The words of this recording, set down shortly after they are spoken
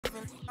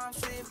I'm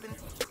sipping.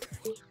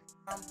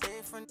 I'm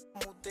different,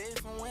 move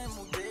different, when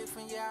move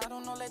different. Yeah, I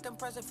don't know, let them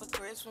present for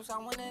Christmas. I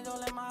want it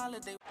all in my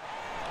holiday.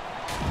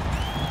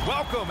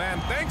 Welcome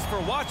and thanks for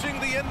watching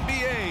the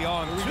NBA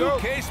on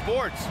 2K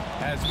Sports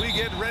as we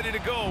get ready to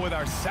go with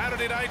our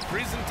Saturday night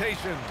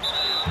presentation.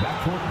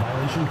 Backcourt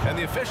violation. And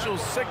the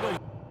officials signal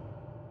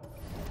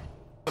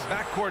the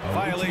backcourt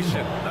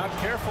violation. Not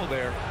careful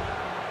there.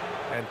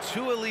 And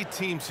two elite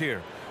teams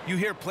here. You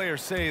hear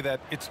players say that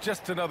it's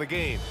just another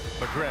game.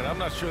 But Grant, I'm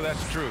not sure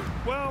that's true.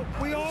 Well,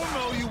 we all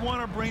know you want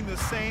to bring the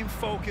same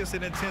focus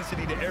and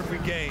intensity to every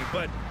game.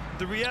 But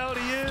the reality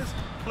is,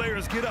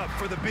 players get up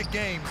for the big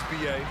games,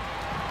 BA.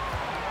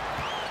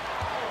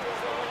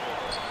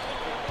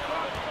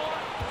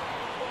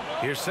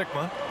 Here's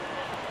Sigma.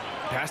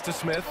 Pass to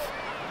Smith.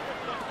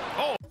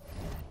 Oh!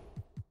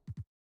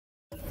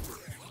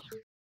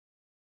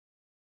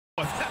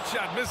 That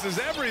shot misses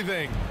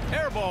everything.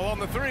 Air ball on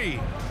the three.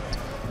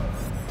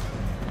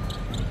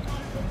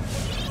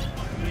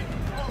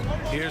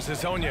 Here's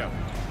Hazonia.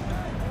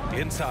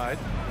 Inside.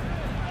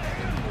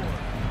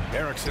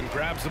 Erickson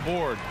grabs the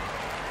board.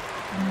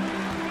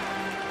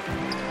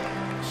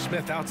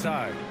 Smith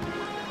outside.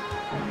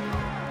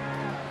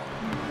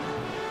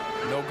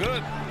 No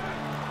good.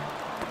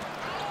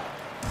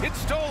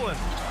 It's stolen.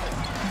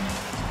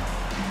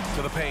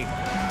 To the paint.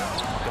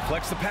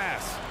 Deflects the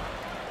pass.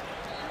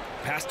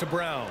 Pass to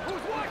Brown.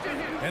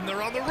 And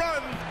they're on the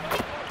run.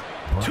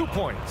 2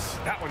 points.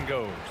 That one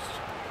goes.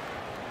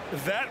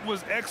 That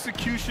was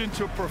execution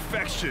to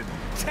perfection.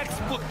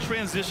 Textbook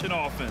transition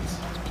offense.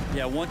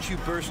 Yeah, once you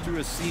burst through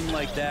a seam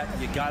like that,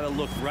 you got to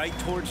look right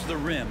towards the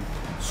rim.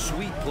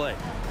 Sweet play.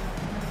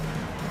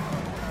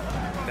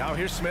 Now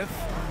here's Smith.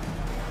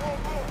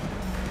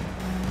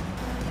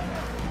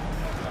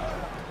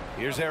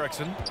 Here's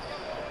Erickson.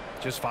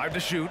 Just 5 to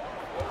shoot.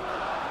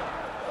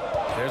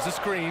 There's a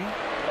screen.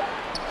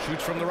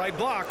 Shoots from the right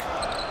block.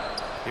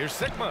 Here's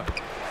Sigma.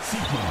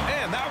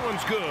 And that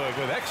one's good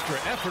with extra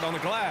effort on the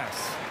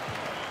glass.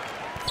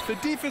 The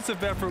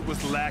defensive effort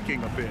was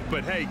lacking a bit,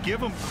 but hey,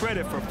 give him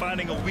credit for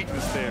finding a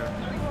weakness there.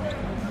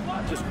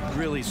 Just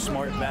really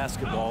smart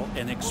basketball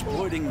and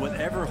exploiting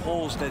whatever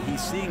holes that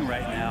he's seeing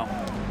right now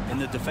in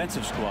the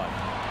defensive squad.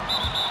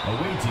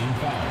 Away team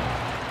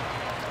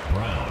foul.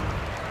 Brown.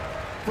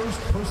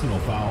 First personal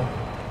foul.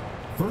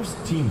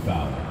 First team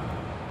foul.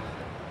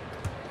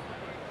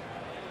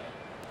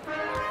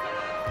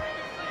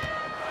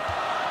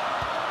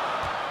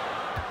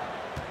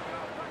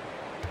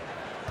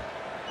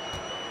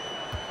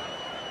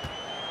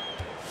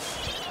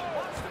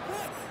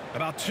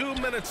 About 2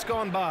 minutes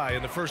gone by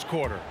in the first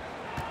quarter.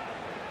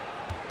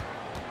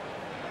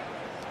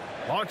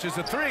 Launches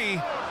a three.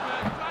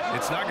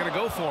 It's not going to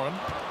go for him.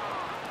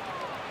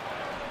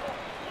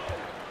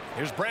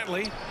 Here's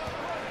Brantley.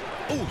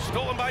 Ooh,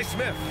 stolen by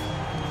Smith.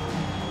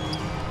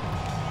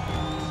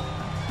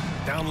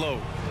 Down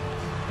low.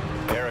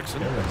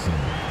 Erickson.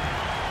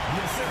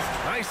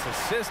 Nice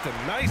assist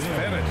and nice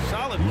finish.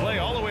 Solid play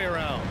all the way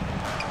around.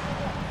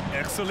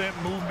 Excellent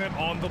movement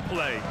on the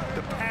play.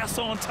 The pass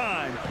on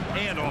time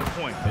and on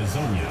point.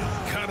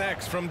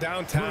 Connects from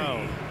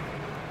downtown.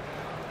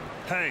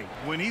 Hey,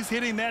 when he's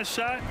hitting that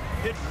shot,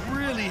 it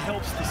really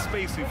helps the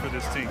spacing for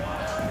this team.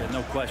 Yeah,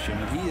 no question.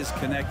 When he is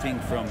connecting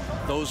from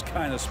those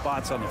kind of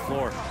spots on the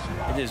floor,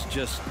 it is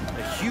just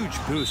a huge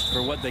boost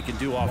for what they can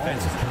do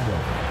offensively.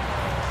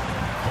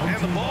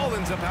 And the ball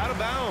ends up out of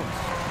bounds.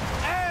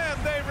 And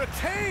they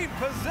retain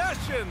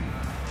possession.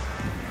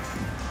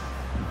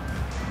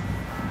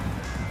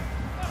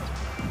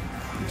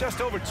 Just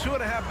over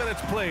 2.5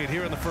 minutes played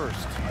here in the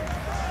first.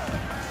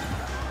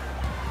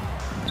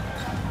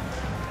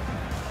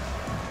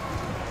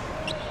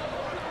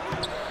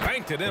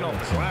 Banked it in off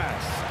the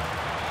glass.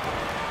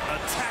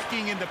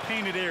 Attacking in the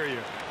painted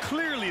area.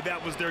 Clearly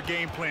that was their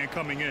game plan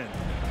coming in.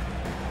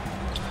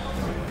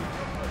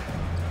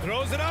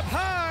 Throws it up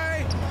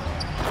high.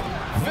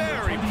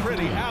 Very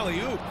pretty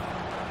alley-oop.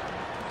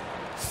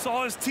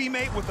 Saw his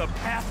teammate with a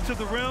path to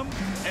the rim,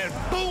 and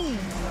boom,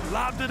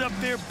 lobbed it up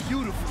there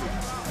beautifully.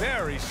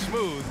 Very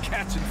smooth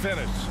catch and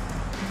finish.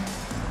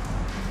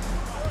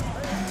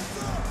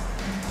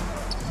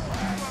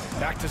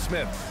 Back to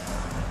Smith.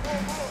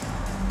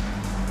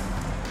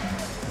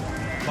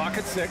 Clock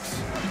at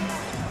 6.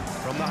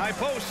 From the high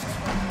post.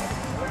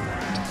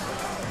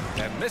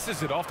 And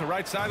misses it off the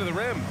right side of the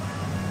rim.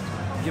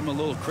 Give him a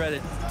little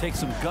credit. Take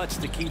some guts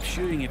to keep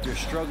shooting if you're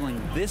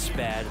struggling this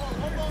bad.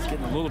 It's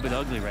getting a little bit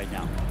ugly right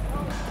now.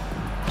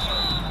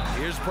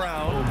 Here's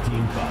Brown.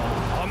 Team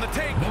foul. On the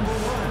take. Number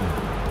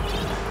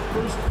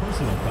 1. First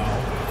personal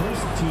foul.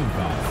 First team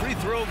foul. Free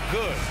throw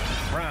good.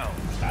 Brown.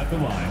 At the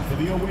line for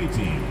the away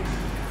team.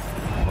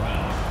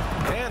 Brown.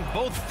 And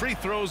both free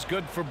throws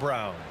good for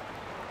Brown.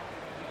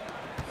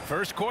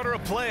 First quarter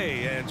of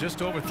play and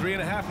just over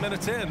 3.5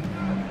 minutes in.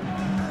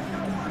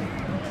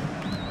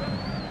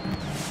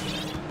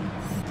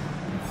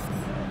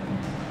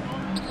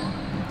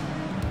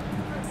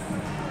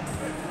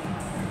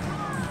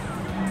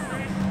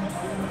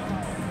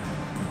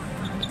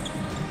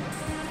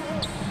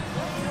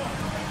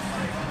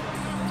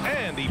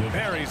 he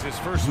buries his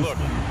first look.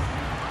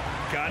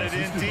 Got it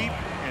in deep,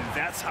 and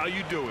that's how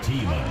you do it. Here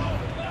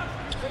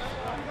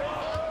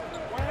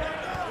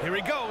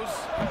he goes.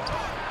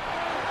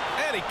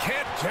 And he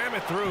can't jam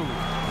it through.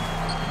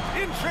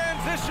 In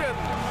transition.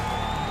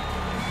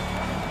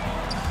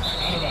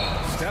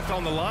 Stepped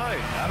on the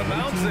line. Out of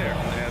bounds there.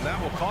 And that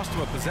will cost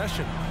him a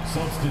possession.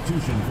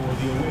 Substitution for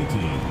the away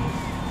team.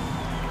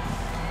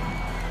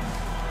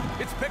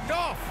 It's picked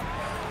off.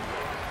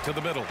 To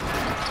the middle.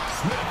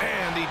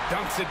 And he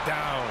dunks it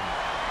down.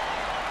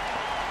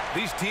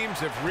 These teams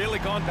have really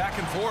gone back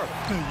and forth.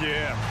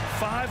 Yeah,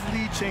 5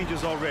 lead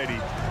changes already.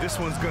 This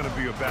one's going to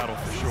be a battle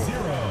for sure.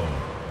 0.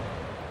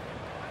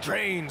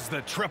 Drains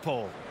the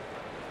triple.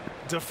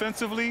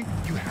 Defensively,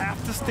 you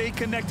have to stay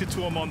connected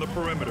to him on the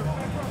perimeter.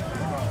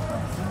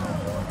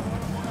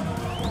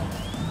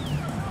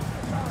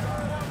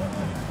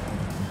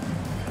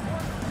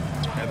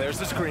 And there's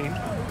the screen.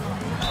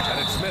 And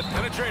it's Smith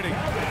penetrating.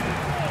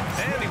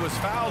 And he was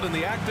fouled in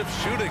the act of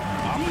shooting.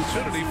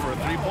 Opportunity for a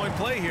three-point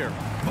play here.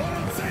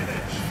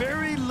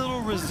 Very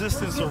little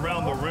resistance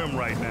around the rim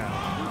right now.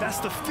 That's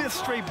the 5th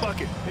straight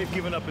bucket they've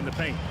given up in the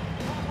paint.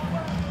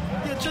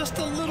 Yeah, just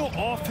a little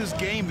off his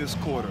game this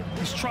quarter.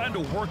 He's trying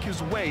to work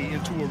his way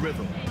into a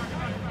rhythm.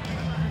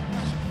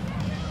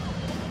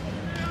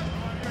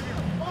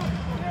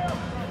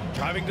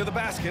 Driving to the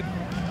basket.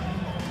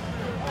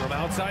 From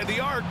outside the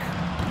arc.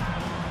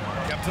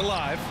 Kept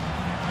alive.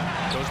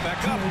 Goes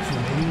back up.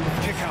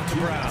 Kick out to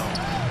Brown.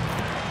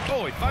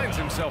 Oh, he finds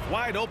himself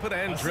wide open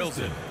and drills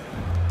it.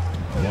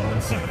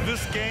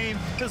 This game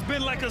has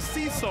been like a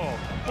seesaw.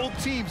 Both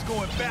teams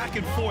going back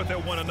and forth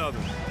at one another.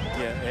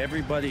 Yeah,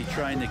 everybody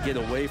trying to get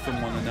away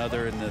from one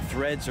another, and the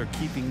threads are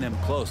keeping them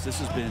close. This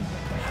has been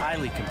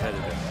highly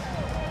competitive.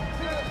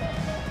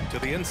 To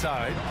the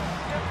inside.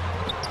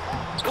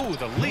 Oh,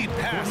 the lead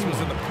pass was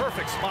in the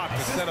perfect spot to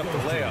set up the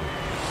layup.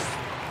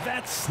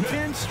 That's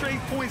 10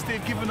 straight points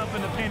they've given up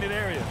in the painted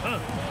area.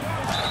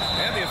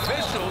 And the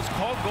officials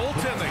called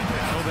goaltending,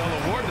 so they'll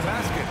award the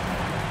basket.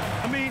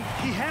 I mean,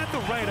 he had the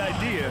right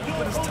idea,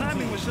 but his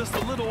timing was just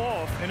a little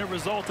off, and it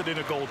resulted in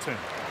a goaltend.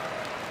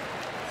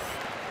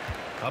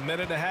 A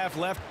minute and a half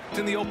left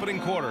in the opening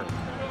quarter.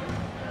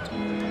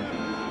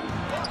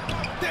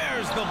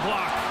 There's the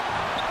block.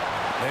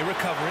 They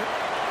recover it.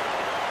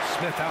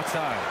 Smith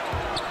outside.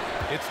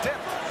 It's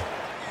tipped.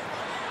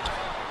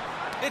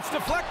 It's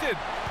deflected.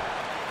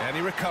 And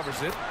he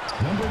recovers it.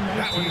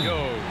 That one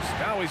goes.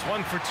 Now he's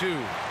 1 for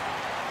 2.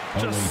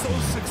 Just so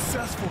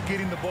successful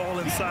getting the ball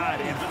inside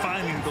and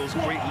finding those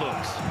great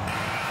looks.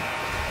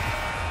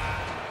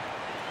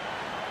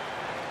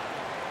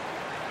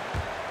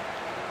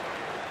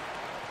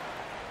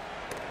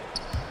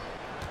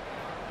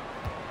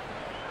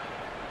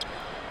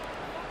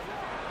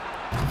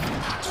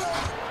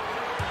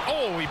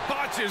 Oh, he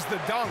botches the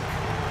dunk.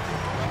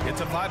 It's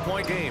a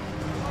 5-point game.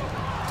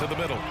 To the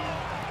middle.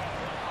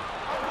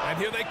 And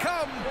here they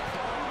come.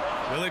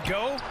 Will it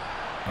go?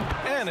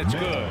 And it's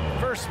good.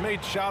 First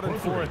made shot in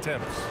 4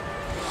 attempts.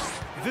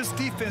 This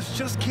defense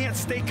just can't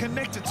stay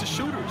connected to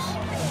shooters.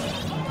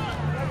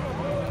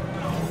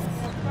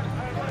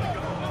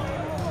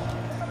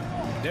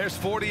 There's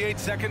 48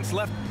 seconds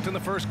left in the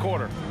first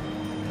quarter.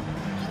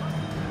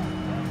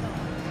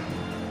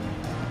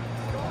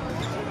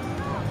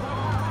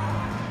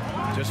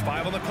 Just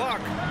 5 on the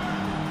clock.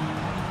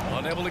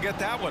 Unable to get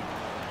that one.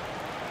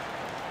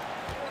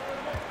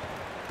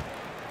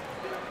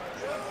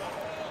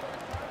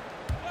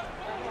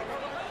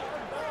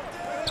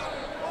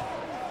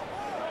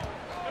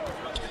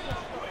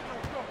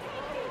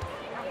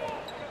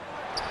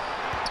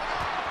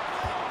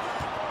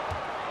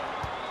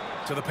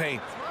 To the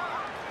paint.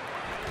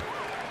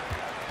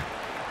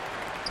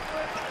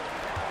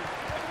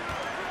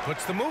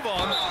 Puts the move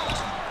on.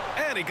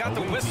 And he got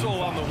the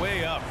whistle on the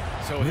way up.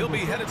 So he'll be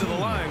headed to the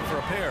line for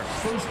a pair.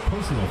 First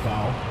personal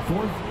foul,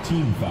 4th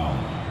team foul.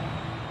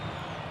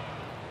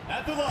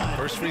 At the line.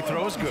 First free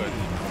throw is good.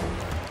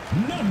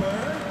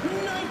 Number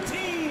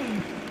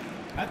 19.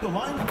 At the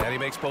line. And he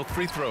makes both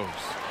free throws.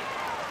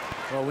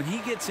 Well, when he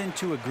gets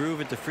into a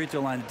groove at the free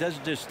throw line, it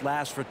doesn't just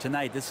last for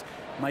tonight. This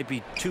might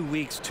be 2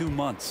 weeks, 2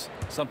 months,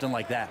 something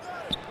like that.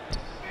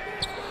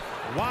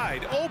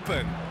 Wide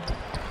open.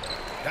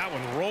 That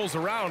one rolls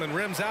around and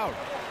rims out.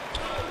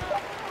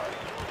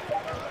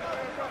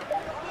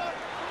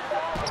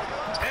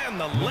 And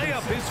the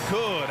layup is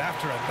good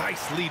after a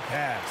nice lead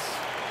pass.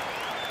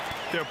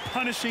 They're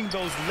punishing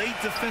those late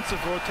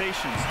defensive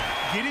rotations,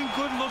 getting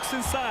good looks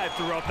inside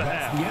throughout the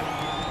half.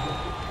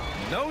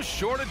 No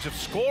shortage of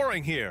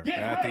scoring here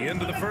at the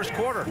end of the first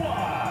quarter.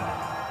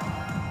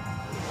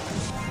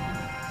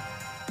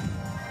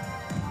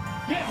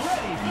 Get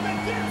ready for the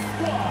Get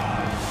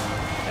Squad.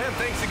 And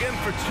thanks again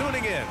for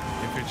tuning in.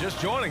 If you're just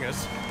joining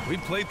us, we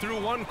played through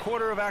 1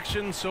 quarter of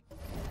action so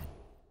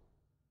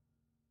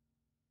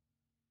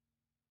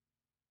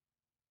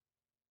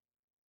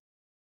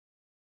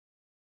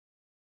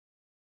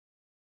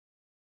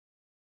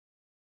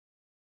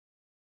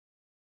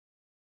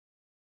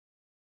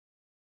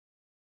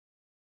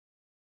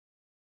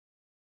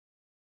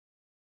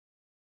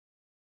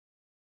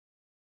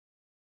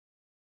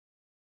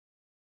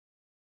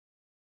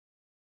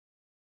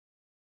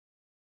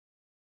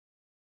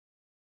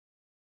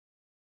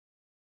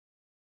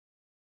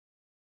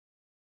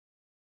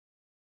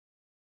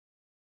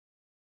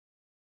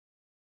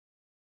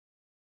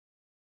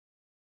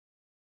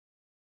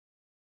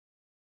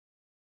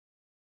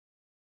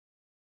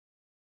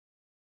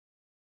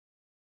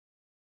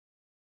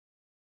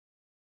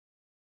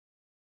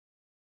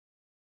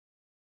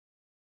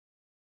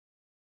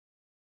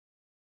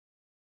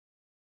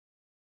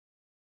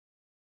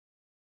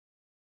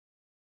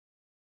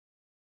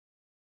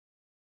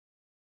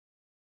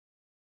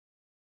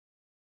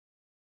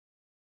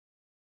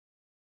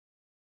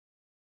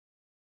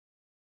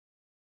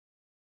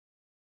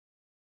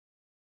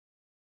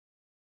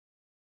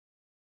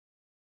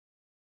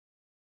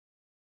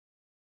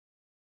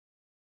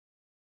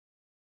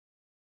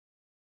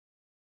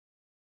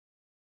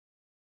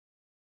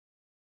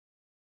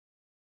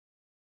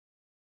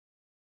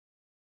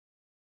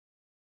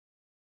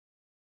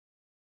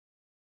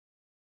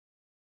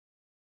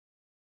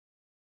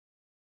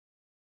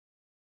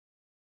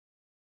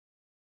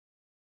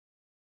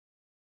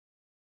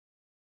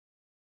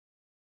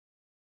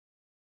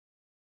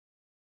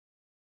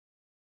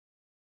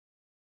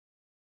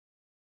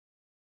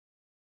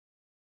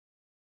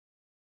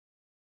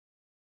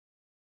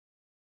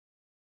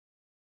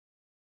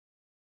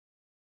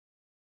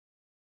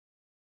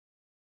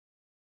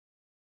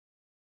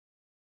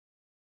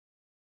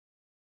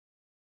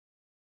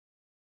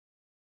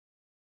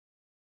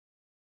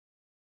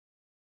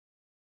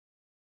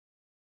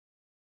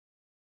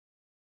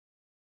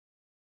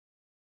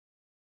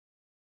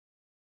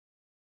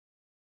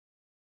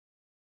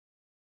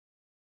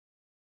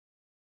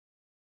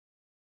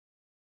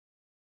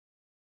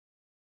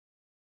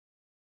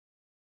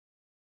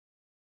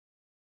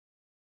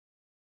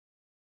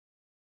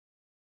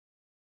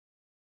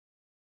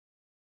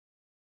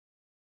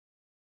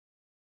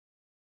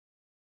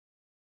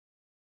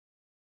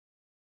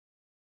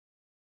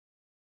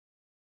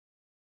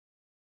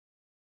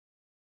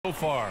So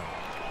far.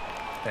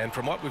 And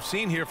from what we've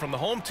seen here from the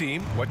home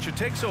team, what's your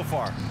take so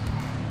far?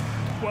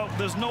 Well,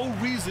 there's no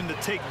reason to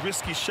take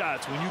risky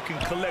shots when you can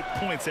collect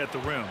points at the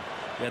rim.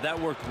 Yeah, that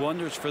worked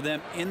wonders for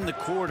them in the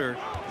quarter.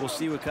 We'll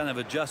see what kind of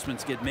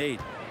adjustments get made.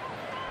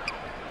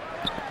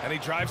 And he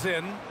drives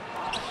in.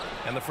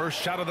 And the first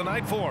shot of the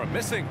night for him,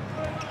 missing.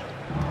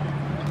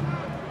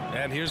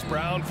 And here's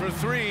Brown for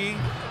three.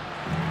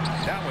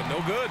 That one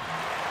no good.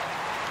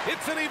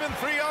 It's an even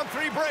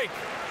 3-on-3 break.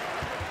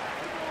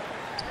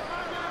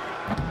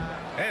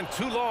 And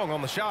too long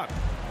on the shot.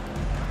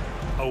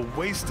 A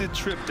wasted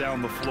trip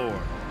down the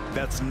floor.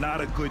 That's not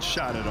a good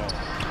shot at all.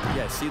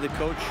 Yeah, see the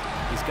coach?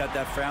 He's got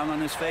that frown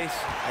on his face.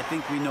 I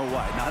think we know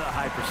why. Not a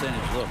high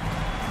percentage look.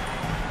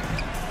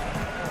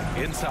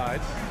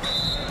 Inside.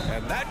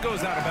 And that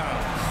goes out of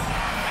bounds.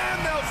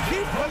 And they'll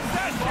keep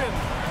possession.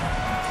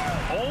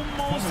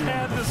 Almost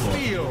had the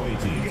steal.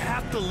 You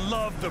have to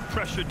love the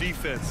pressure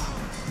defense.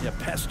 Yeah,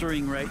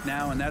 pestering right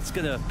now, and that's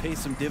going to pay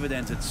some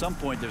dividends. At some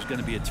point, there's going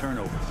to be a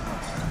turnover.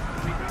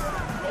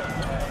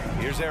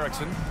 Here's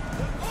Erickson.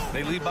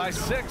 They lead by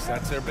 6.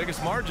 That's their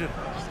biggest margin.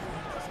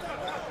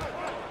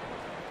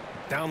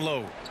 Down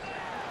low.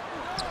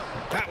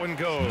 That one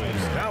goes.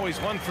 Now he's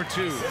 1 for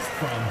 2. And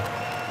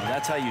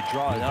that's how you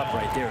draw it up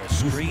right there. A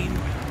screen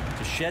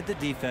to shed the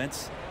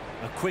defense,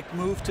 a quick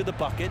move to the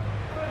bucket,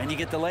 and you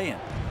get the lay-in.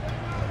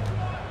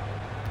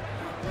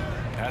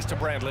 Pass to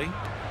Bradley.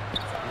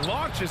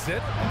 Launches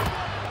it.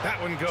 That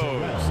one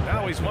goes.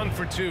 Now he's 1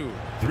 for 2.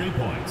 3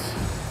 points.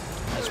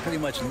 That's pretty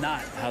much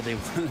not how they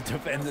want to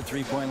defend the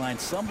three-point line.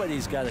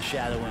 Somebody's got to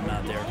shadow him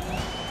out there.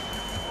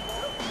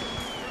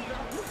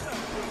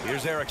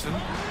 Here's Erickson.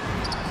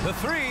 The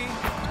three.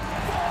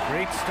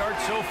 Great start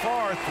so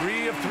far.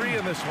 3 of 3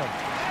 in this one.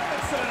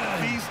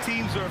 These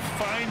teams are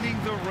finding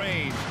the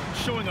range,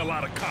 showing a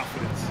lot of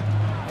confidence.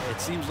 It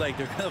seems like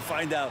they're going to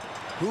find out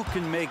who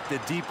can make the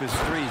deepest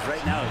threes.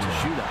 Right now it's a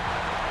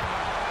shootout.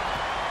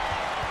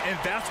 And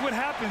that's what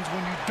happens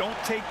when you don't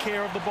take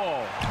care of the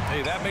ball.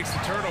 Hey, that makes the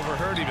turnover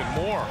hurt even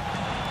more.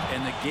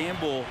 And the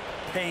gamble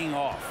paying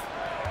off.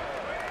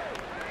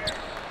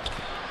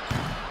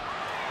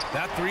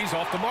 That three's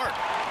off the mark.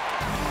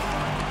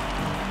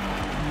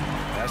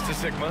 Pass to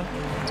Sigma.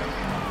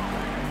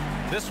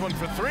 This one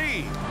for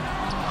 3.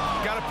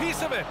 Got a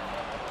piece of it.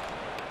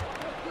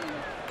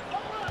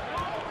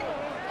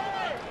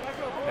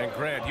 And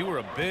Grant, you were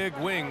a big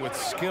wing with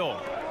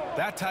skill.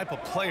 That type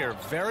of player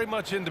very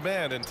much in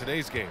demand in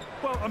today's game.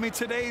 Well, I mean,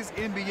 today's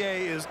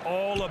NBA is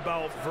all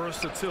about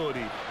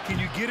versatility. Can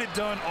you get it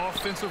done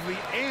offensively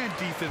and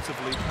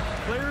defensively?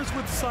 Players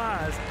with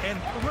size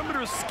and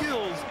perimeter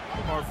skills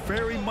are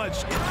very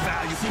much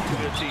invaluable to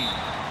their team.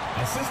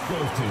 Assist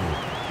goes to.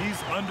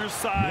 He's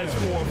undersized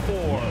for a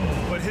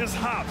 4, but his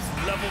hops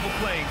level the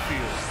playing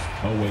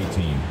field. Away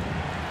team.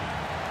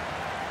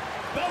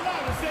 The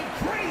loudest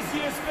and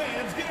craziest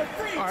fans get a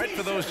free All right,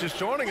 for those just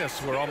joining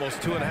us, we're almost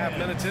 2.5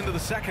 minutes into the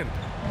second.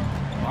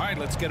 All right,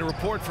 let's get a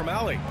report from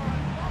Allie.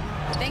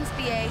 Thanks,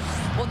 BA.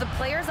 Well, the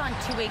players on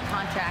two-way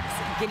contracts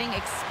getting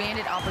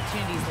expanded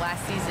opportunities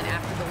last season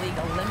after the league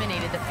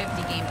eliminated the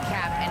 50-game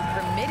cap and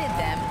permitted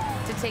them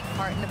to take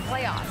part in the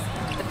playoffs.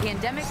 The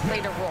pandemic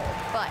played a role,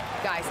 but,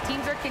 guys,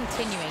 teams are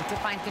continuing to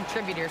find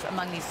contributors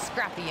among these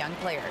scrappy young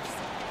players.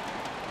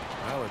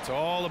 Well, it's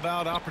all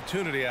about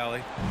opportunity,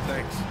 Allie.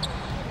 Thanks.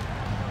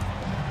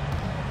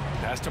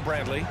 Pass to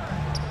Bradley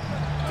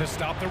to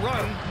stop the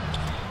run.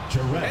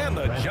 And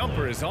the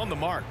jumper is on the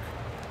mark.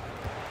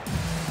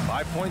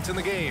 5 points in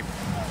the game.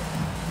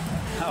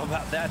 How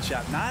about that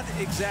shot? Not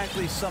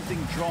exactly something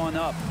drawn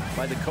up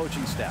by the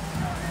coaching staff.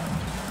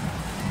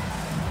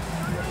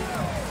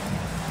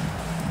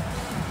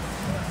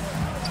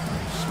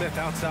 Smith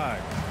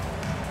outside.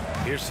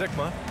 Here's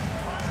Sigma.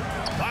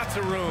 Lots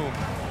of room.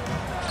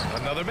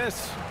 Another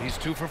miss. He's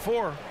 2 for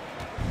 4.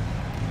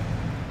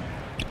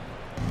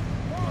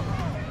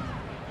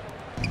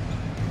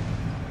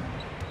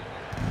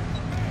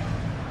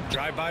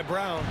 Drive by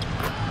Brown.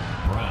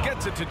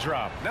 Gets it to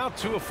drop. Now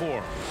 2 of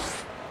 4.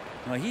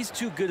 Now, he's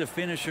too good a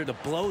finisher to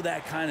blow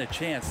that kind of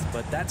chance,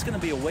 but that's going to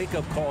be a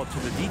wake-up call to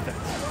the defense.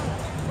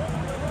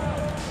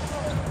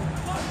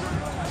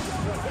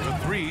 The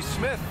 3,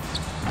 Smith.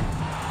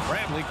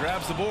 Bradley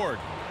grabs the board.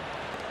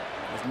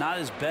 It's not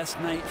his best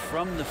night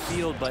from the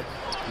field, but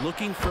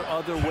looking for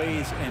other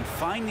ways and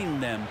finding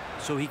them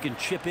so he can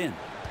chip in.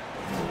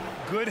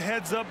 Good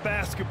heads-up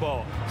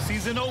basketball.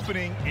 Sees an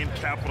opening and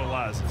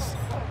capitalizes.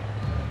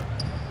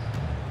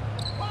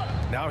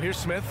 Now here's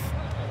Smith.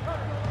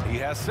 He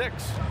has 6.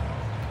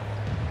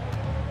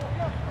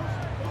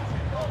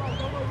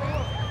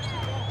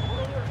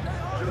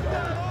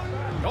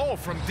 Oh,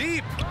 from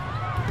deep.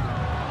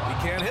 He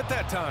can't hit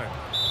that time.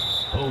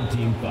 Home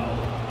team foul.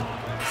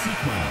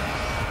 Sequence.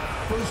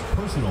 First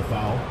personal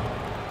foul.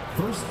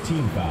 First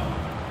team foul.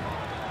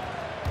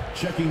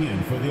 Checking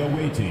in for the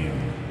away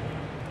team.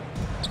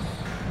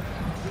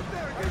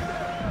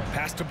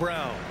 Pass to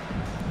Brown.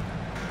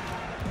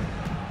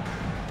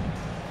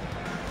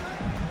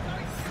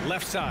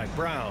 Left side,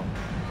 Brown.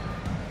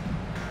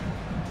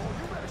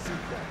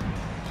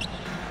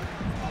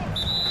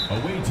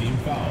 Away team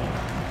foul.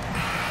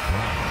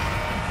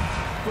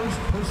 First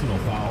personal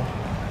foul.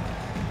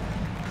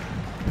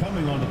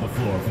 Coming onto the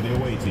floor for the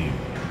away team.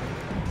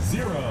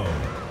 0.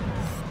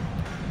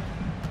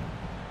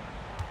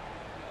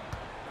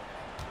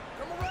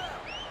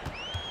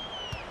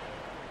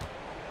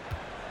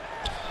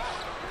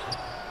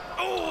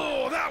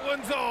 Oh, that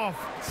one's off.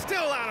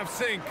 Still out of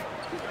sync.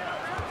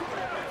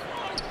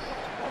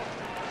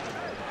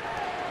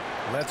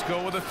 Let's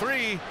go with a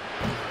 3.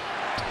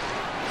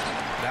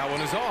 That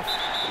one is off.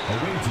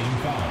 Away team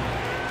foul.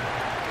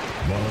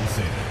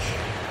 Voellkner.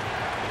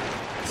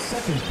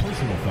 Second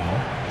personal foul.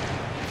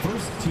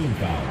 First team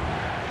foul.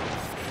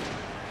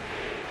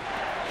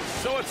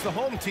 So it's the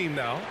home team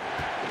now.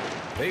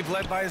 They've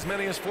led by as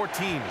many as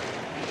 14.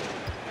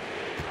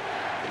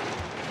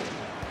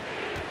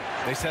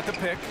 They set the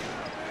pick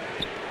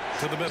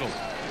to the middle.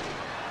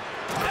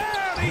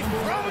 And he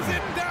throws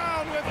it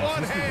down with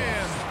one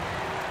hand.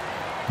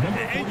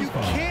 And you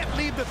can't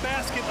leave the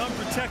basket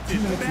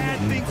unprotected. Bad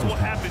things will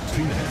happen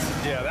to you.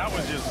 Yeah, that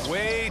was just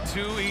way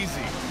too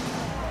easy.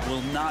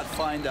 Will not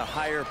find a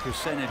higher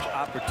percentage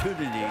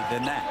opportunity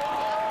than that.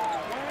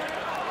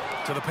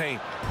 To the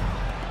paint.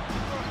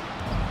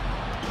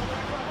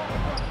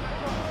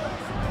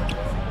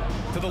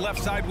 To the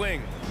left side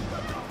wing.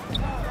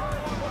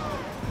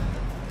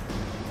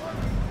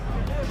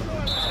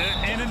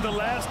 And in the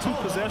last 2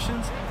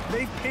 possessions,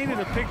 they've painted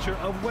a picture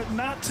of what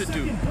not to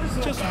do.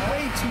 Just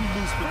way too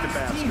loose with the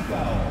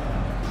basketball.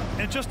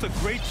 And just a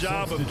great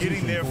job of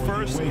getting there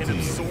first and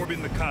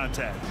absorbing the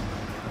contact.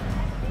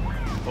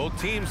 Both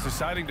teams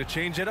deciding to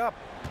change it up.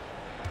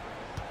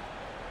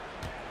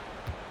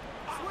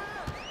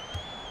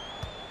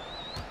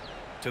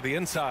 To the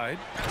inside.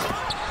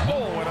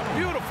 Oh, and a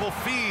beautiful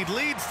feed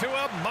leads to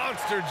a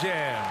monster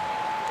jam.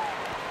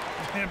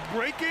 And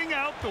breaking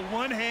out the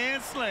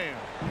one-hand slam.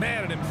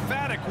 Man, an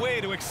emphatic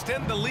way to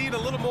extend the lead a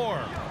little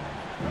more.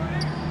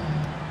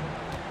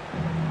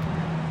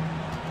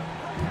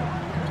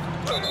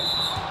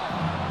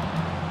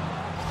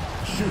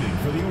 Shooting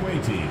for the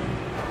away team.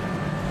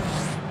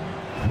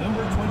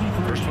 Number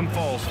 23. First one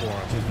falls for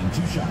him. Taking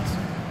 2 shots.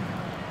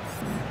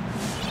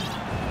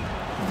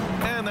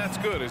 And that's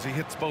good as he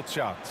hits both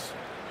shots.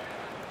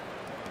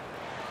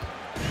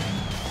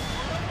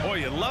 Boy,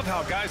 you love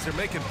how guys are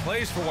making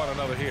plays for one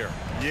another here.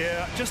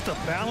 Yeah, just a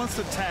balanced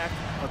attack,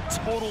 a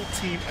total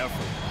team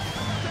effort.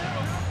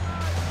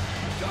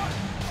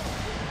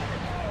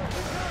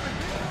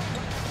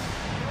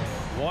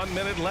 One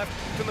minute left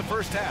in the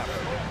first half.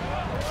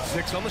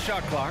 6 on the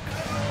shot clock.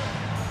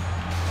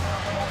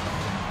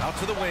 Out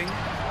to the wing.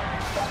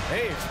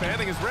 Hey,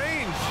 expanding his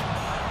range.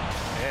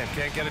 And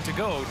can't get it to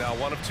go. Now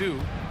 1 of 2.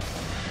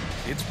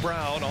 It's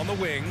Brown on the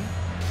wing.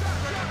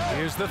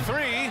 Here's the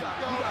 3.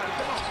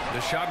 The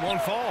shot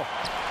won't fall.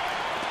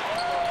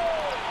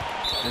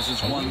 This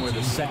is one where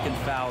the second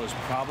foul is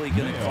probably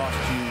going to cost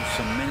you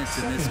some minutes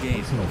in this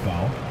game. Personal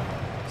foul.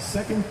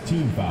 Second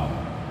team foul.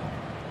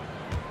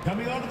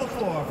 Coming onto the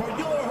floor for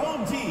your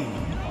home team.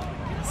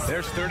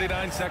 There's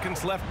 39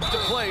 seconds left to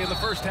play in the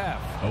first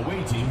half.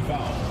 Away team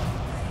foul.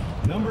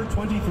 Number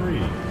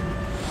 23.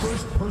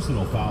 First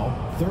personal foul.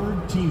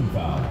 Third team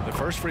foul. The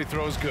first free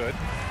throw is good.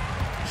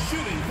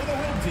 Shooting for the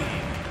home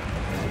team.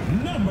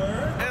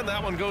 Number. And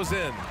that one goes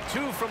in.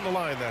 2 from the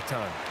line that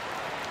time.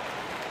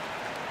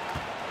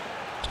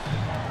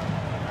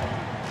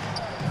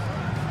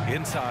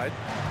 Inside.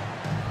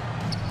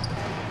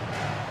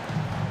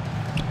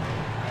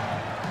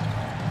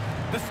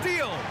 The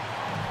steal.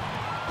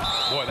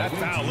 Boy, that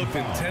foul looked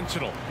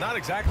intentional. Not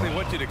exactly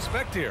what you'd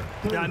expect here.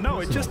 Yeah, I know.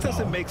 It just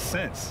doesn't make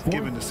sense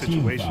given the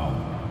situation.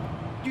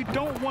 You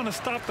don't want to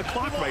stop the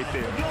clock right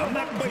there. I'm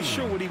not quite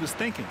sure what he was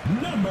thinking.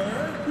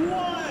 Number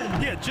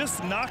 1. Yeah,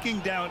 just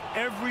knocking down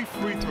every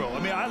free throw. I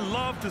mean, I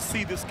love to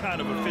see this kind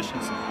of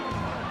efficiency.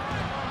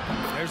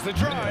 There's the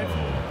drive.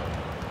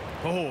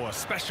 Oh, a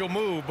special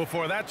move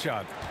before that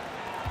shot.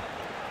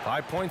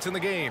 5 points in the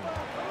game.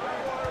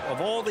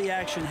 Of all the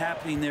action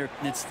happening there,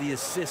 it's the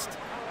assist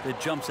that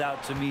jumps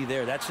out to me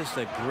there. That's just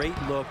a great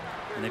look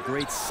and a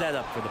great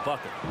setup for the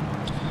bucket.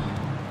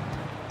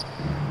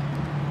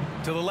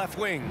 To the left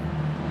wing.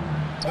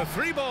 The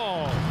 3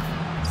 ball.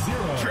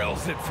 0.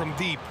 Drills it from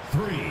deep.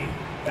 3.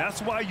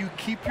 That's why you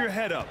keep your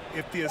head up.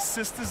 If the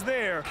assist is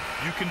there,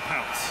 you can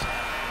pounce.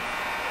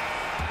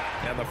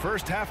 And the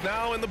first half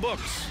now in the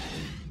books.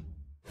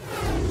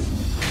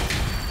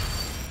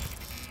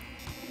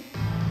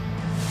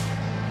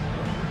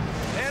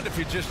 And if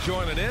you're just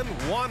joining in,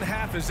 1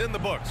 half is in the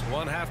books.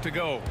 1 half to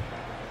go.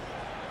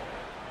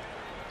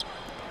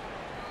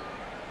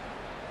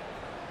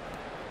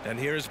 And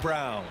here's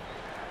Brown.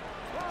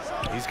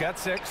 He's got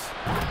 6.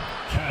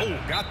 Oh,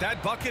 got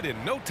that bucket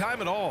in no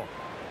time at all.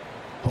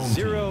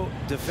 Zero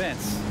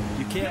defense.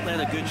 You can't let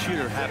a good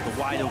shooter have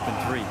the wide open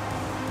 3.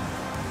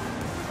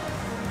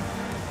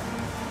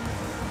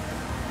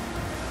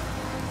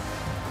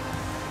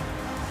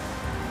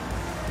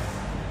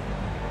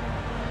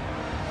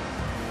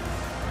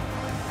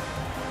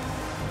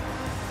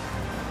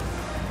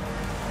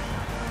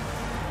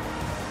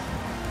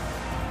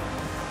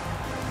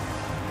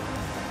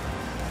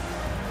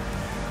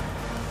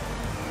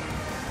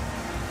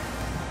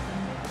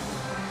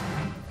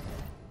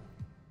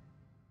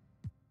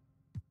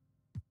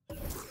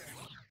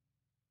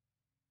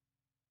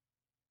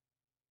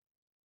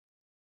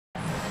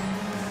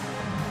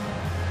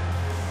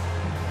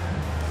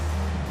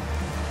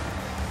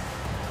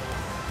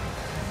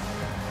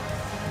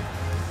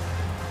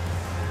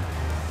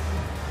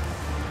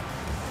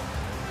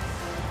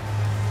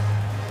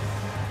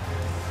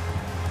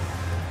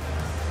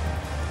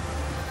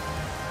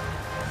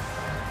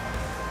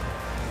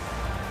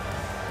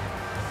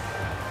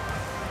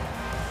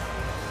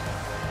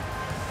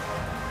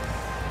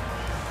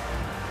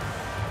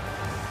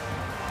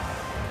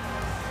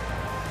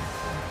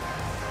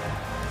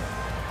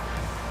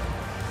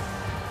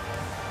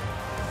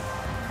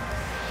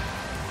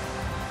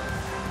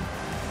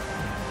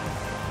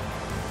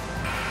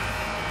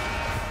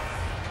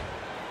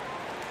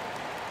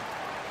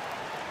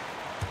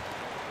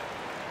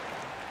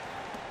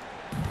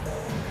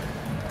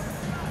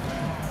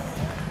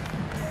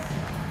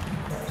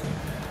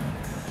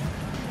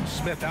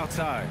 Smith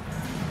outside.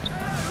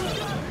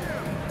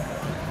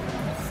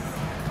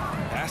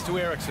 Pass to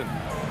Erickson.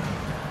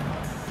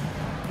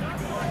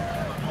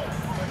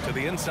 To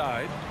the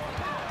inside.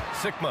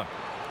 Sikma.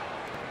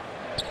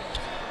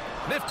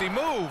 Nifty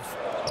move.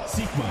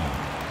 Sikma.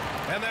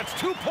 And that's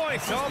 2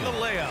 points on the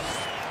layup.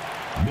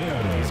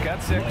 He's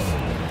got 6.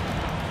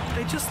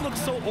 They just look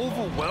so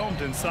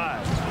overwhelmed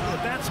inside.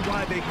 That's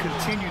why they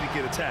continue to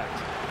get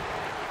attacked.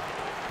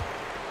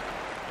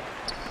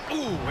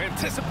 Ooh,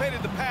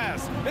 anticipated the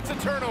pass. It's a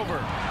turnover.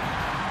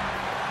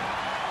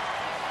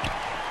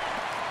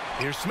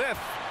 Here's Smith.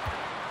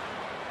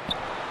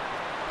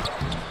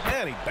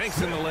 And he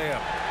banks in the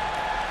layup.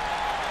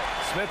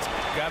 Smith's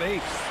got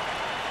 8.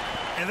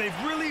 And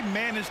they've really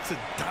managed to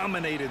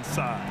dominate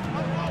inside.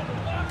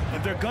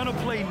 And they're going to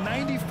play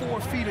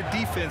 94 feet of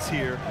defense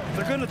here.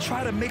 They're going to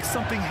try to make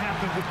something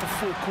happen with the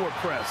full court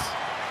press.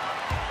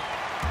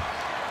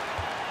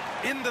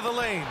 Into the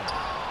lane.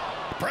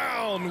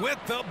 Brown with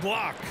the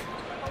block.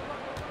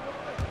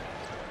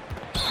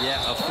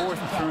 Yeah, a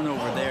 4th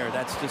turnover there.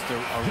 That's just a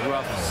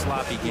rough,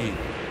 sloppy game.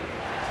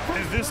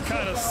 And this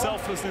kind of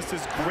selflessness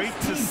is great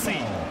to see.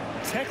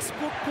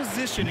 Textbook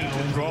positioning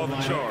to draw the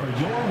charge.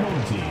 Your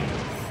home team.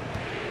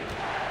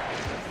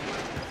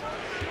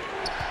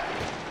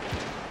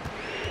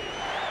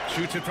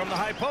 Shoots it from the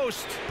high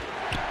post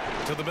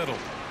to the middle.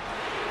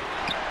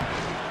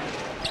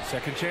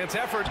 Second chance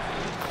effort.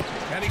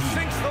 And he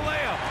sinks the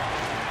layup.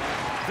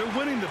 They're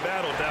winning the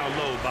battle down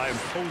low by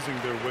imposing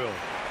their will.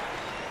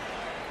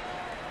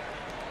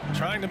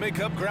 Trying to make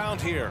up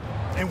ground here.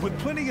 And with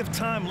plenty of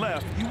time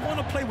left, you want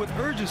to play with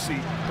urgency,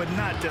 but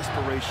not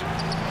desperation.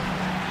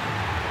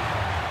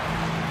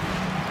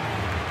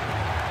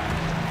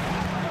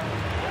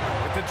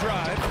 With the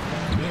drive.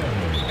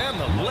 And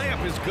the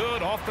layup is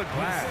good off the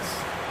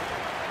glass.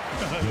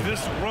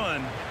 This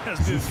run has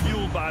been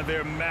fueled by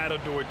their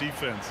matador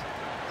defense.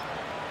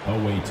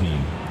 Away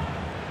team.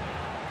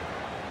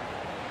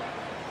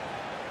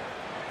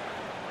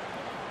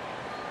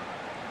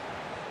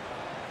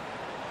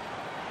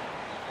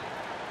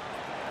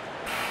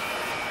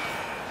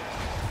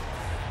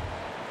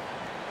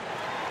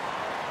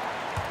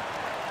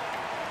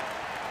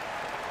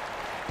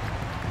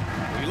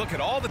 Look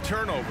at all the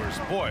turnovers.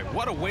 Boy,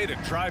 what a way to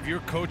drive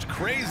your coach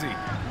crazy.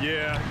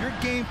 Yeah, your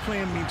game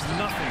plan means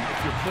nothing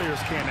if your players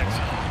can't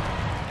execute.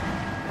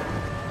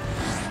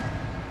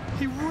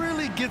 He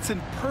really gets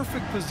in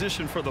perfect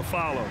position for the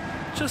follow.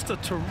 Just a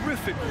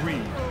terrific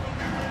read.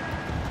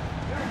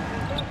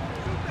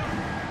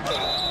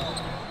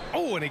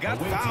 Oh, and he got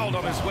fouled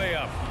on his way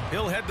up.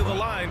 He'll head to the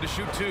line to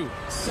shoot 2.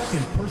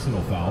 Second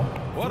personal foul.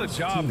 What a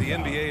job the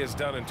NBA has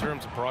done in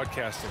terms of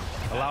broadcasting,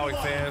 allowing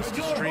fans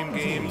to stream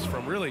games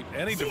from really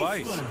any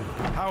device.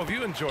 How have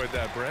you enjoyed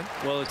that, Brent?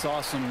 Well, it's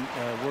awesome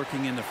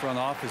working in the front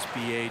office,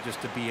 BA, just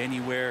to be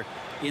anywhere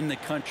in the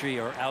country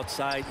or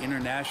outside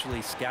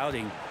internationally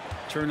scouting.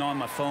 Turn on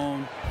my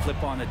phone,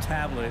 flip on the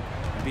tablet,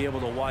 and be able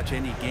to watch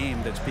any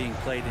game that's being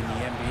played in the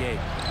NBA.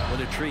 What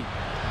a treat.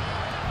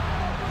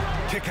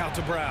 Kick out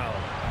to Brown.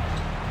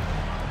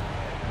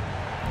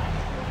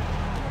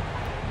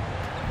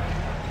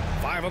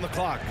 On the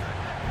clock.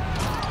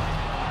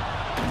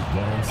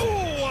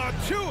 Ooh, a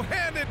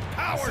two-handed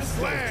power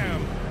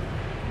slam.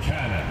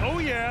 Cannon. Oh,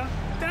 yeah,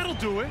 that'll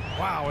do it.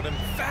 Wow, an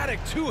emphatic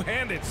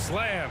two-handed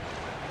slam.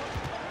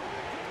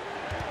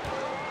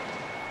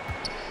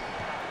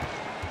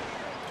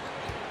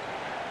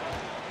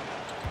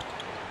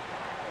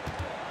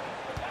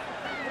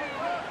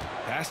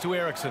 Pass to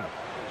Erickson.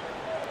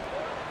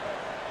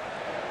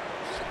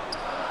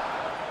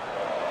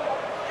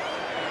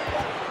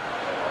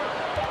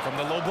 From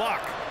the low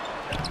block.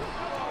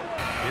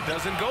 It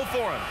doesn't go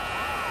for him.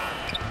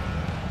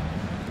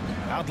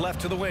 Out left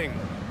to the wing.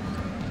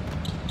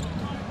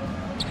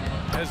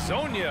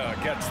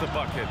 Hezonja gets the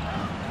bucket.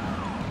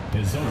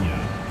 Hezonja.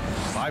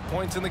 5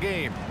 points in the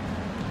game.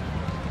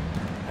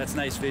 That's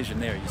nice vision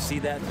there. You see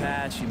that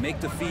pass, you make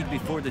the feed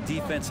before the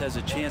defense has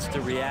a chance to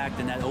react,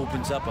 and that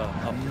opens up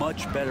a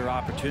much better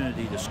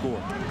opportunity to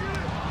score.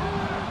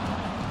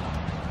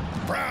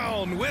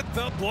 Brown with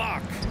the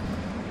block.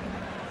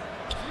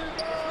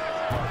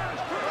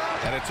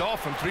 And it's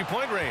off from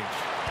three-point range.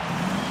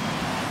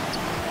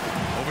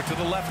 Over to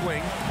the left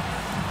wing.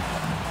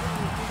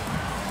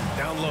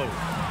 Down low.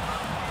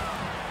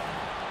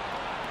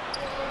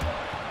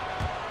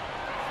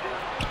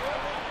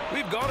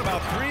 We've gone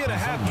about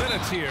 3.5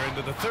 minutes here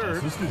into the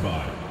third.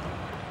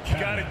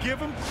 Got to give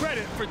him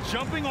credit for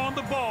jumping on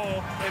the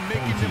ball and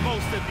making the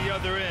most at the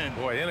other end.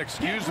 Boy,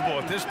 inexcusable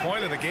at this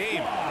point of the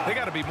game. They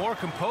got to be more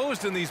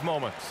composed in these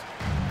moments.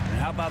 And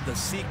how about the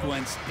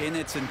sequence in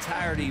its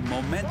entirety?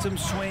 Momentum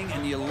swing,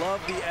 and you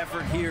love the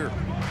effort here.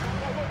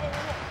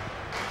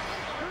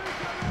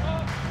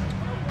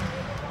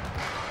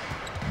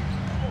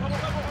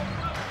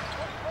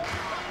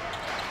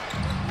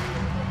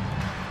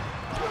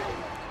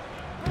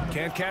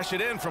 Can't cash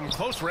it in from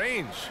close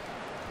range.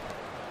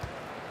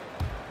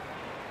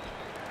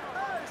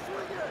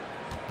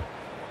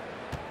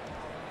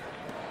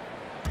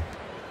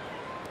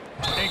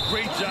 And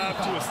Great job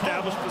to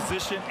establish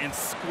position and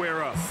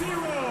square up.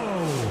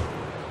 0.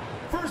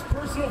 First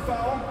personal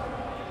foul.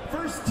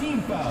 First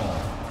team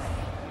foul.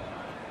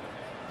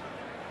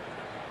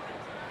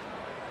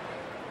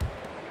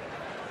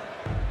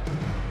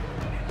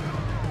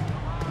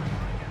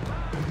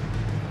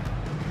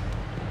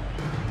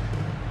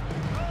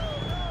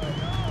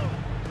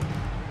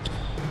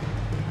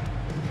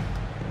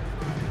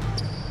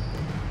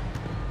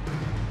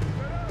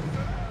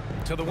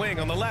 To the wing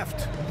on the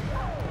left.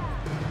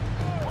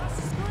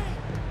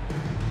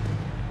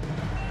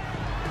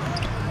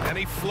 And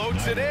he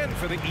floats it in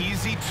for the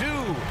easy 2.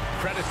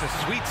 Credit the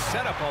sweet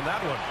setup on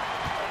that one.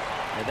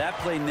 Now that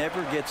play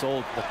never gets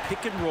old. The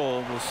pick and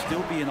roll will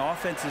still be an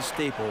offensive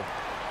staple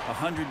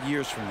 100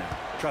 years from now.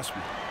 Trust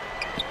me.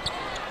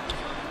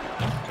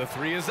 The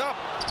 3 is up.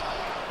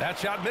 That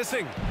shot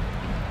missing.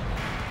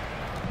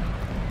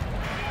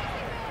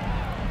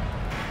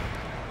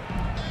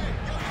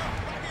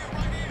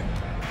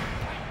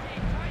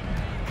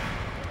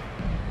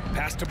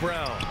 Pass to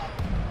Brown.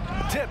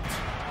 Tipped.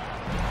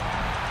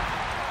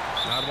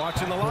 Not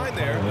watching the line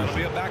there. That'll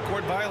be a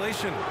backcourt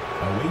violation.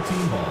 Away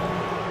team ball.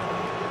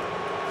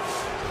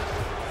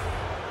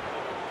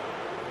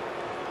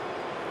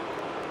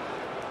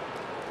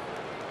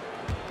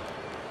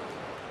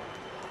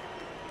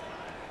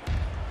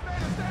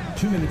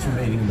 Two minutes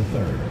remaining in the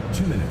third.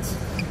 2 minutes.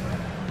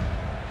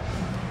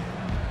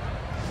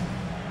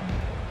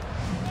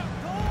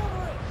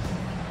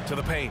 To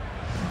the paint.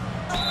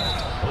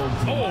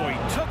 Oh, he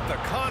took the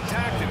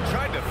contact and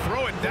tried to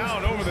throw it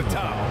down over the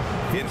top.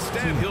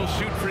 Instead, he'll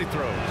shoot free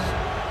throws.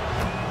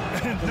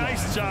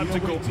 Nice job to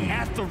go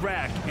at the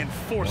rack and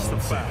force the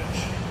foul.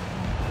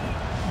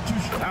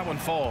 That one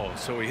falls,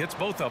 so he hits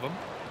both of them.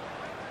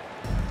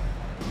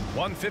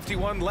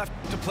 1:51 left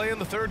to play in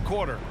the third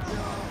quarter.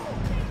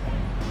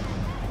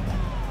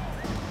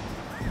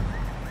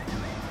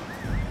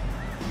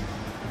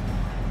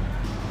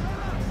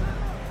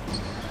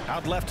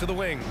 Out left to the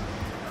wing.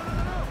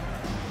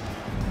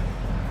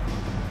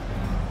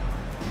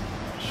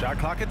 Shot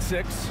clock at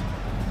 6.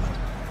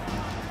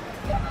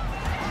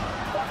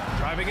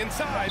 Driving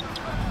inside.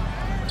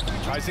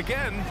 Tries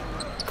again.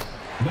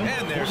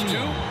 And there's 2.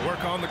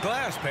 Work on the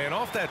glass, paying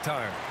off that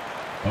time.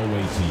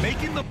 Away team.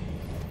 Making the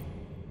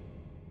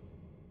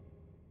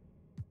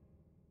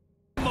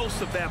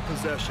most of that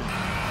possession.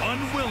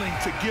 Unwilling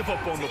to give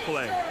up on the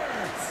play.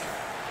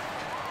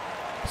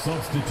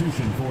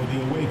 Substitution for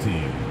the away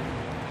team.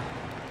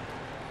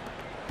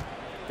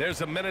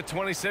 There's a minute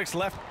 26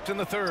 left in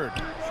the third.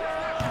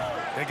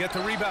 They get the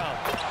rebound.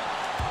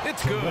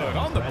 It's good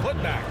on the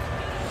putback.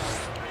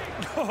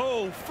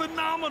 Oh,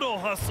 phenomenal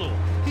hustle.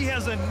 He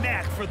has a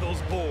knack for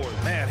those boards.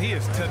 Man, he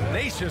is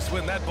tenacious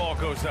when that ball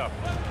goes up.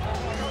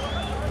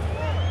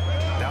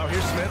 Now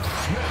here's Smith.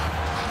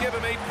 Give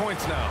him 8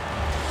 points now.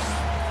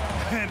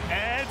 And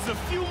adds a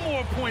few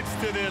more points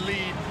to their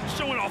lead,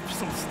 showing off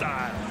some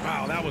style.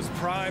 Wow, that was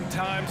prime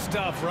time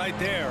stuff right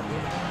there.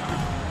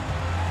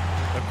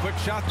 A quick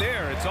shot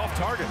there. It's off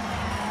target.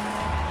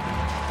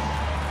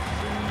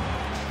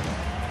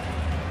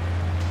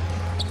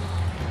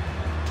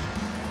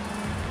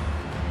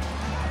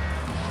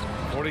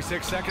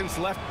 .46 seconds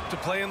left to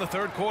play in the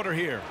third quarter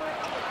here.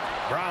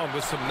 Brown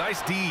with some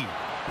nice D.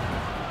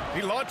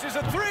 He launches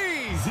a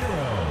 3.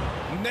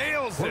 0.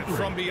 Nails it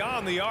from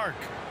beyond the arc.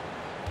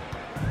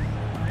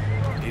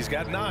 He's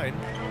got 9.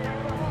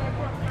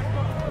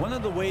 One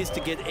of the ways to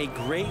get a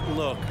great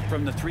look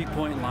from the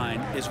three-point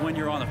line is when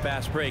you're on a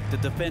fast break. The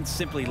defense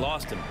simply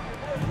lost him.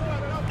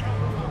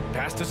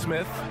 Pass to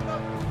Smith.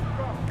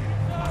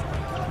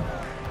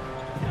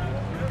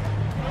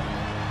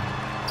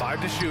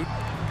 Five to shoot.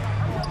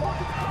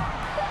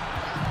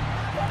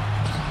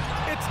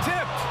 It's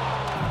tipped.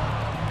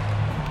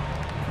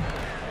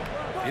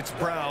 It's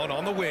Brown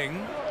on the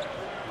wing.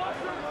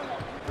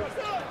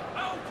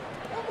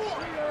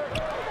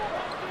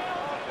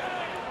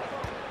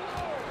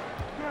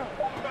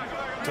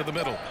 To the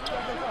middle.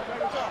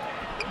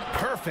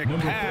 Perfect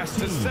pass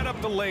to set up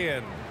the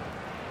lay-in.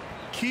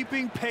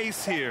 Keeping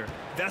pace here.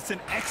 That's an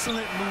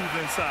excellent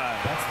move inside.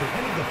 That's the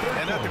end of the third.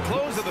 And at the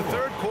close of the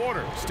third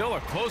quarter, still a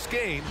close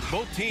game.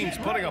 Both teams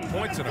putting up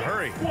points in a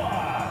hurry.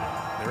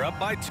 They're up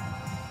by 2.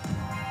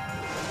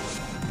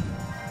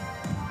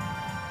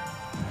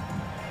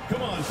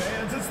 Come on,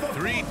 fans. It's the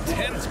 3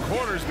 tense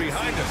quarters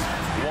behind us.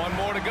 One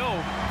more to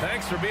go.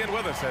 Thanks for being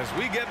with us as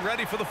we get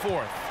ready for the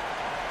fourth.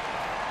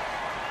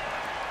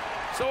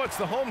 So it's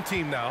the home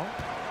team now.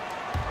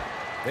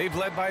 They've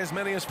led by as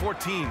many as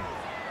 14.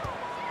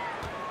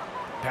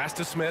 Pass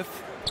to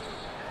Smith.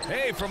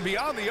 Hey, from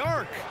beyond the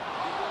arc.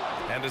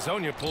 And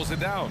Azonia pulls it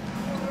down.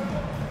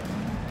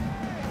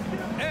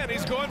 And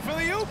he's going for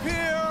the oop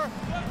here.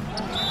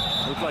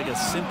 Looked like a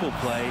simple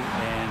play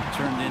and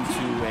turned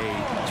into a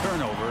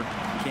turnover.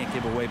 Can't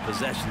give away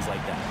possessions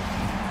like that.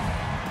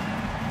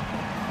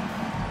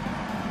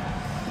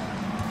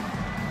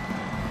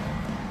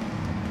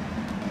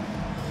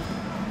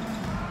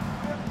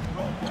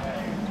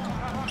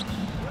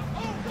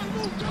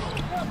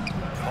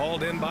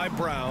 Called in by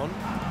Brown.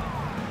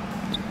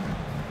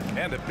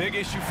 And a big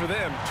issue for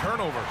them,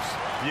 turnovers.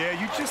 Yeah,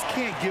 you just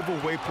can't give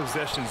away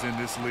possessions in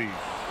this league.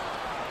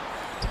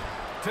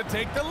 To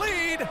take the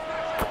lead.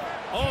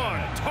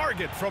 On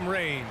target from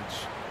range.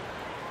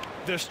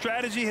 Their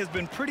strategy has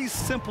been pretty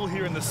simple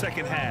here in the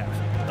second half.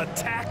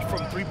 Attack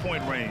from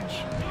three-point range.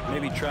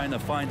 Maybe trying to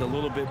find a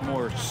little bit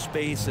more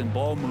space and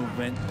ball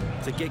movement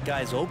to get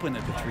guys open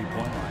at the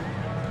three-point line.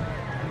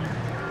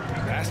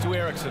 Pass to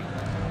Erickson.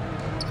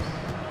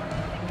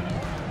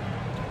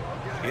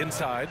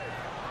 Inside.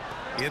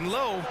 In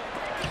low.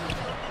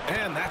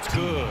 And that's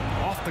good.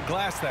 Off the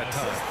glass that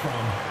time.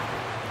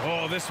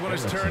 Oh, this one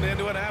has turned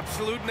into an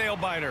absolute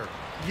nail-biter.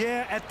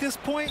 Yeah, at this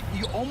point,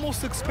 you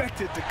almost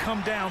expect it to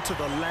come down to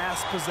the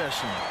last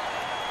possession.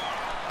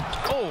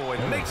 Oh,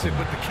 and makes it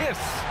with the kiss.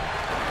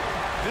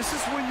 This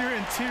is when your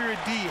interior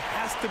D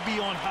has to be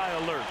on high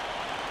alert.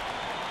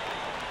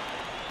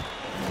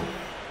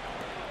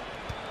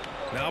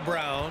 Now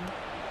Brown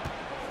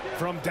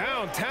from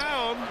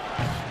downtown.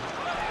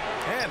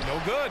 And no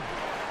good.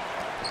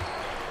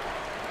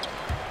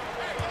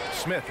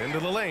 Smith into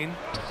the lane.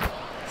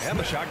 And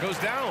the shot goes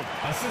down.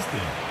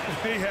 Assistant.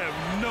 They have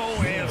no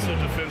answer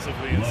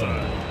defensively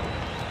inside.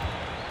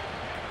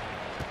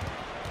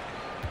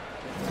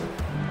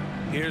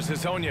 Here's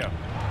Hezonja.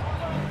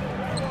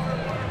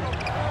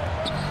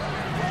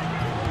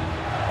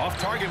 Off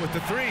target with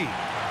the three.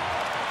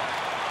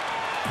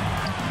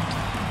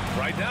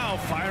 Right now,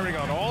 firing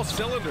on all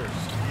cylinders.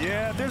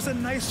 Yeah, there's a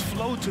nice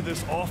flow to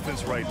this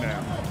offense right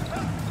now.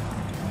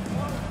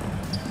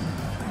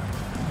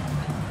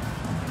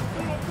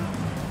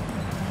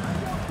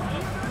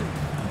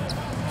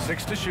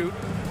 6 to shoot.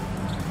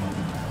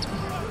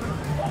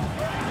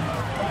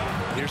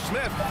 Here's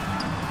Smith.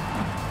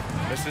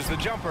 Misses the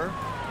jumper.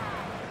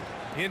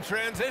 In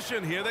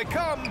transition, here they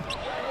come.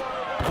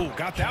 Oh,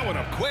 got that one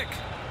up quick.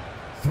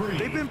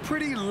 They've been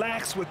pretty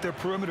lax with their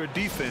perimeter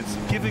defense,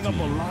 giving up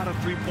a lot of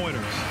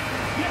three-pointers.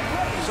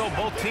 So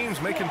both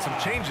teams making some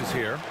changes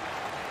here.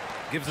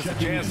 Gives us a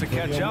chance to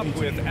catch up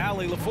with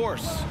Allie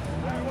LaForce.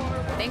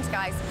 Thanks,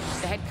 guys.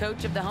 The head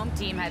coach of the home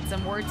team had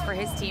some words for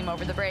his team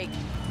over the break.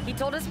 He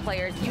told his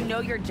players, you know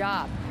your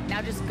job.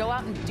 Now just go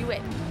out and do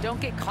it. Don't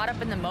get caught up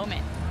in the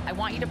moment. I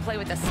want you to play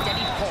with a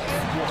steady pulse. He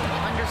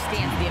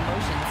understands the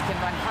emotions can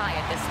run high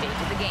at this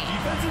stage of the game.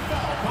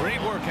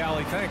 Great work,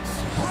 Allie. Thanks.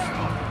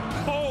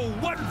 Oh,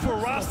 what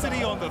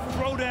ferocity on the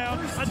throwdown.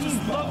 I just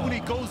love when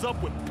he goes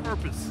up with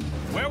purpose.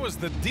 Where was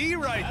the D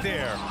right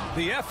there?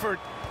 The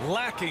effort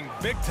lacking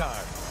big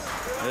time.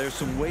 There's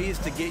some ways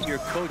to get your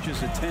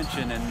coach's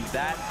attention, and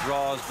that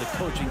draws the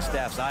coaching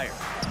staff's ire.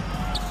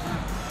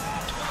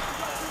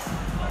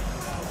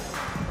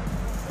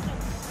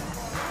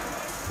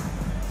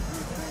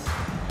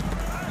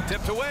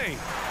 Tipped away.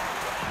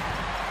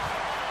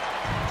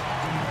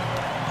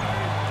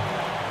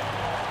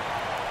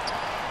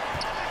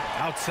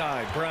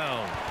 Outside,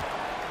 Brown.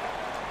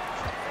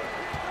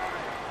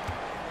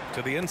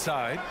 To the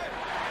inside.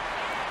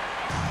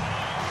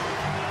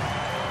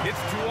 It's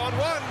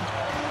 2-on-1.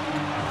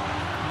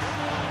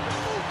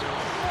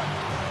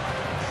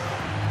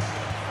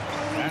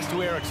 Pass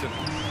to Erickson.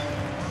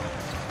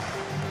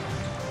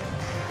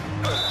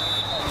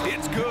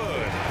 It's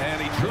good.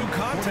 And he drew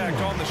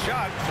contact on the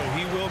shot, so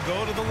he will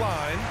go to the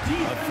line.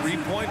 A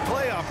three-point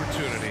play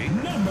opportunity.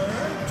 Number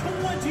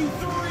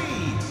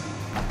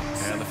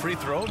 23. And the free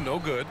throw, no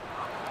good.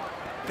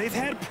 They've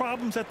had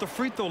problems at the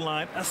free throw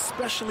line,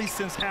 especially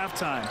since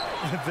halftime.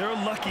 They're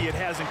lucky it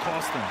hasn't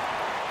cost them.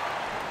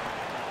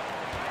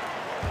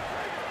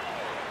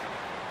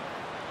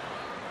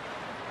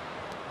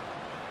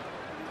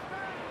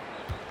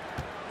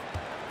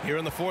 Here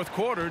in the fourth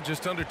quarter,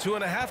 just under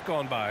 2.5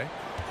 gone by.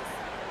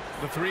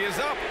 The three is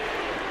up.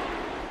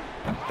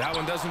 That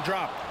one doesn't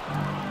drop.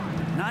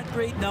 Not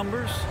great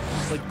numbers,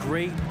 but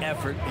great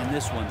effort in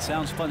this one.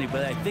 Sounds funny,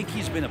 but I think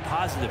he's been a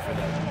positive for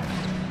them.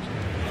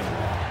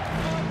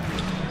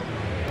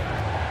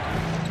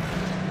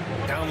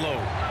 Down low.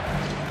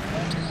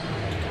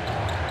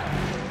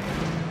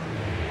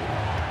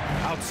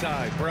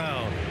 Outside,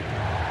 Brown.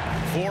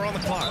 4 on the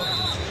clock.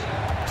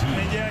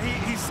 And yeah,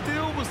 he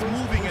still was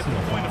moving at the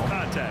point of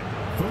contact.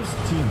 First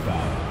team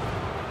foul.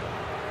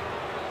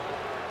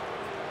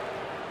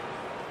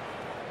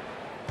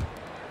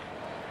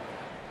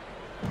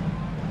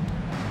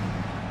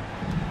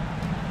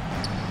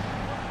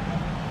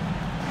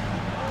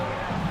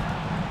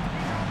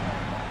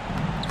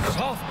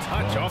 Soft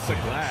touch off the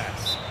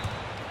glass.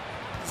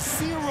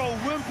 Zero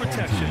rim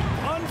protection.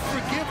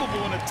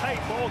 Unforgivable in a tight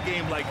ball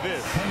game like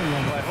this.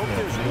 Well, I hope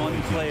there's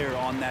one player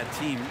on that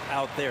team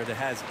out there that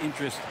has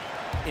interest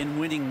in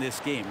winning this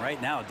game.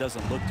 Right now, it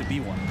doesn't look to be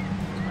one.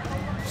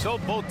 So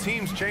both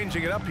teams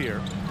changing it up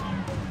here.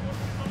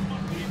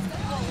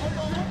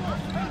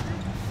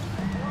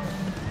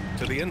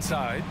 To the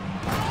inside.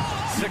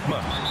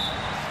 Sigma.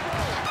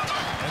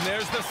 And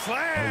there's the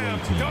slam.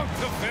 Dunk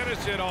to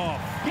finish it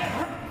off.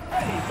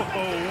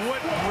 Oh,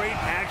 what great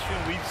action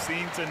we've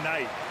seen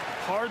tonight.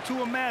 Hard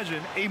to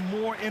imagine a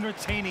more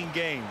entertaining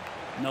game.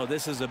 No,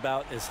 this is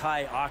about as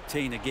high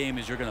octane a game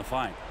as you're going to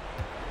find.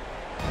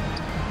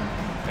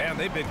 And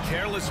they've been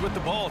careless with the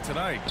ball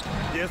tonight.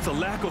 Yeah, it's a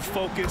lack of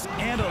focus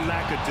and a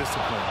lack of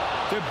discipline.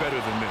 They're better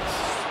than this.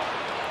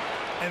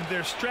 And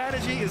their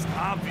strategy is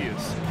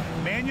obvious.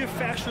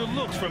 Manufacture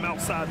looks from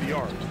outside the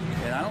arc.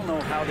 And I don't know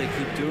how they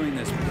keep doing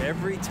this, but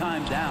every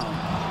time down,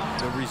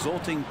 the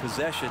resulting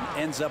possession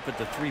ends up at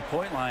the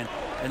three-point line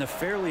and a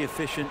fairly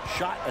efficient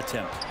shot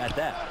attempt at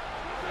that.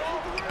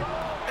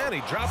 And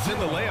he drops in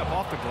the layup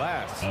off the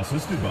glass.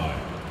 Assisted by.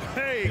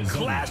 Hey,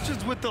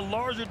 clashes with the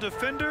larger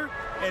defender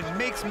and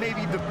makes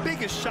maybe the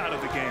biggest shot of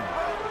the game.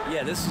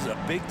 Yeah, this is a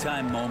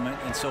big-time moment,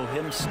 and so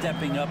him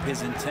stepping up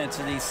his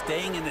intensity,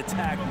 staying in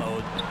attack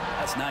mode,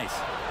 that's nice.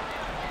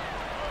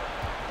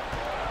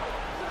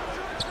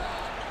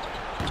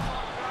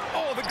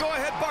 Oh, the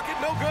go-ahead bucket,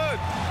 no good.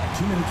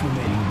 2 minutes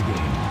remaining in the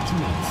game. 2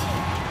 minutes.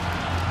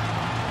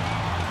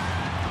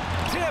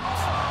 Tipped.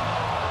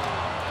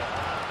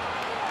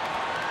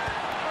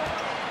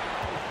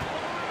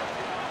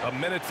 A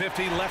minute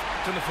 15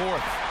 left in the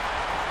fourth.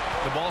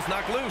 The ball's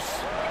knocked loose.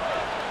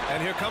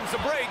 And here comes the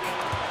break.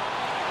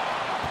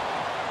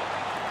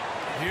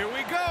 Here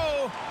we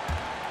go.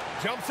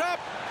 Jumps up.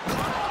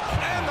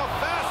 And the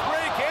fast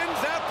break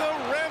ends at the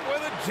rim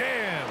with a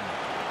jam.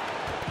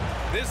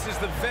 This is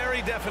the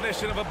very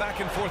definition of a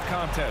back-and-forth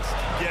contest.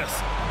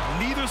 Yes,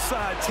 neither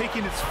side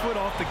taking its foot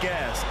off the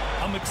gas.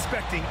 I'm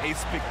expecting a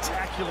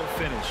spectacular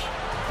finish.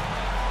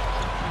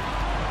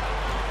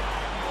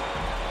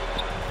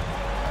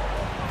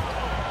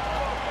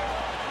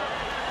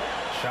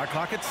 Shot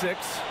clock at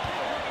 6.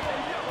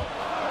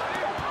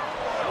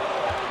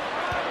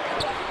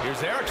 Here's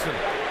Erickson.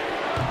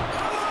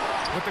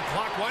 With the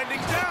clock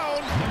winding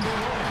down.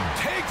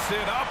 Takes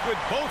it up with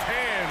both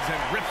hands and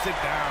rips it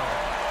down.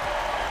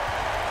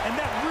 And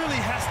that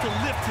really has to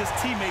lift his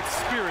teammates'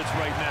 spirits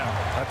right now.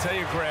 I'll tell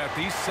you, Grant,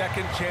 these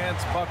second chance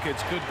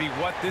buckets could be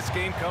what this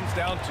game comes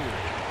down to.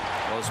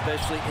 Well,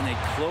 especially in a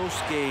close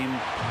game,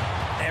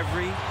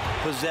 every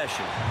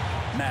possession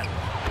matters.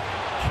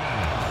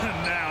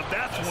 Now,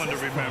 that's one to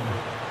remember.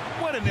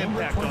 What an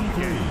impact on the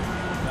game.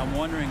 I'm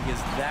wondering,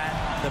 is that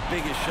the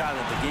biggest shot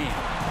of the game?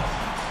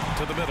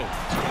 To the middle.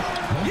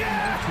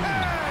 Yes!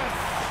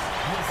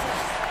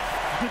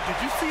 Did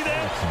you see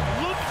that?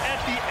 Look at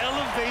the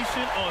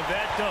elevation on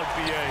that dunk,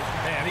 B.A.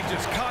 And he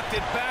just cocked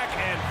it back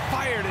and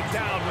fired it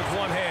down with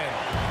one hand.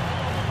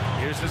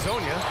 Here's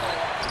Hazonia.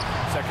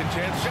 Second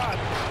chance shot.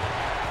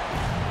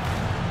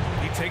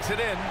 He takes it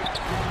in.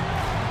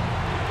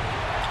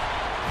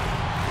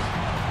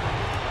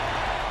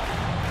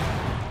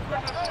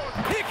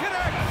 He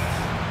connects!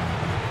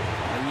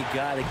 And you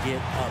got to get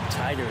up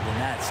tighter than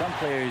that. Some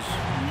players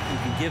you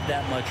can give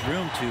that much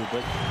room to,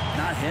 but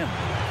not him.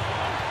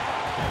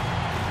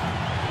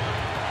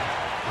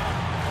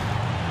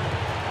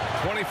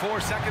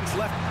 .24 seconds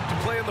left to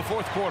play in the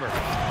fourth quarter.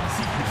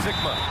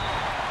 Sigma.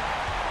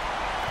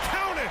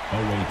 Count it!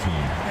 Away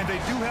team. And they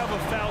do have a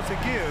foul to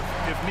give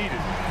if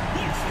needed.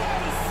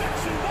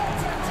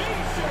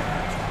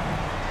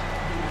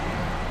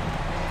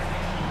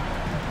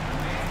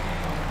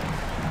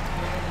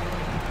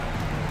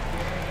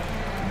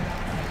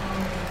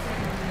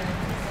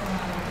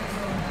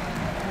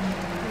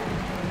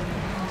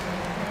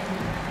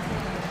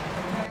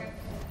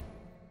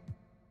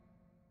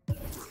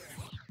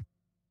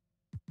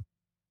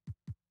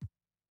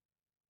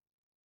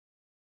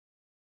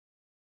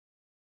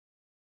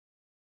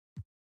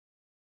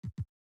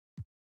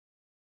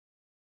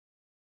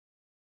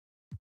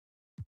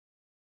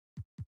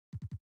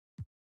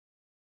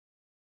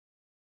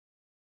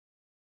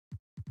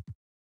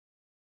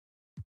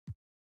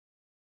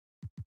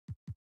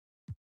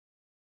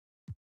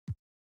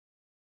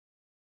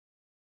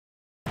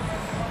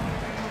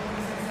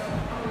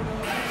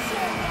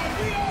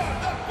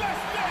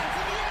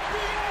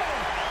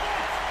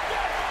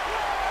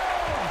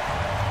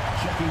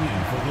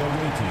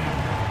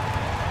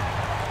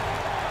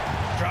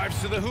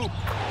 Drives to the hoop.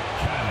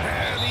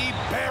 And he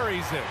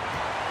buries it.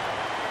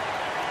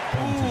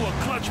 Ooh, a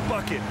clutch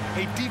bucket.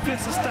 A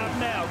defensive stop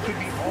now could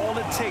be all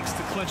it takes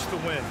to clinch the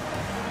win.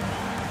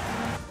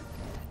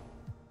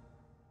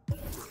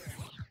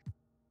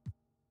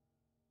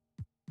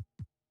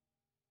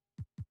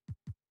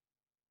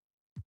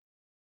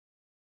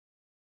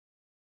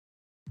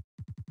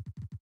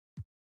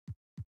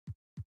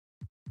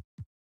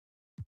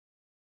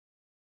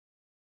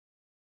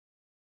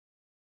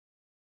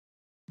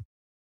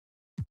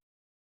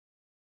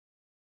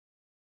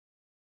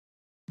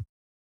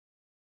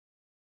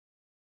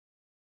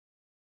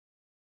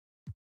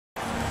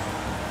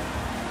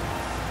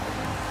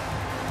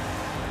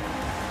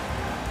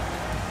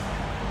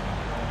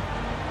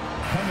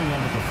 Coming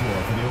onto the floor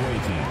for the away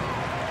team.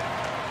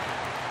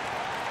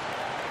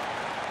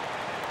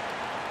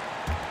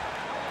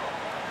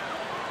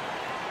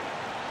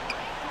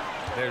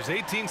 There's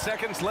 18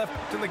 seconds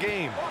left in the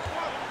game.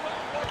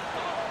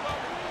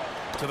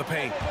 To the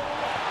paint.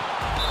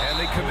 And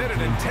they commit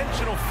an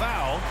intentional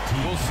foul.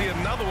 We'll see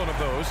another one of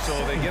those,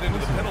 so they get into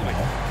the penalty.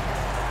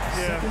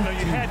 Yeah, no,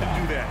 you had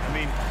to do that. I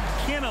mean,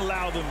 you can't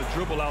allow them to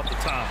dribble out the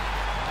time.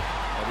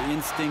 The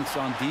instincts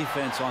on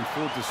defense on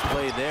full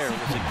display there. It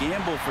was a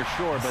gamble for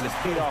sure, but it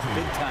paid off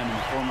big time in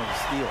the form of a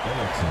steal.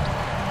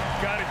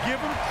 Got to give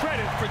him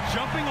credit for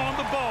jumping on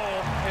the ball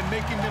and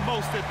making the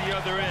most at the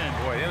other end.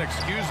 Boy,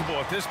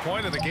 inexcusable at this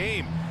point of the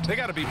game. They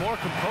got to be more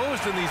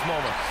composed in these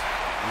moments.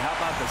 And how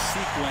about the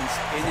sequence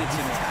in its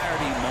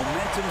entirety?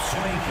 Momentum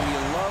swing, and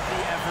you love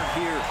the effort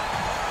here.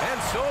 And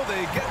so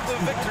they get the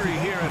victory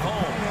here at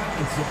home.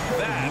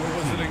 That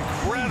was an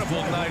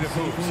incredible night of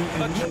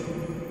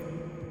hoops.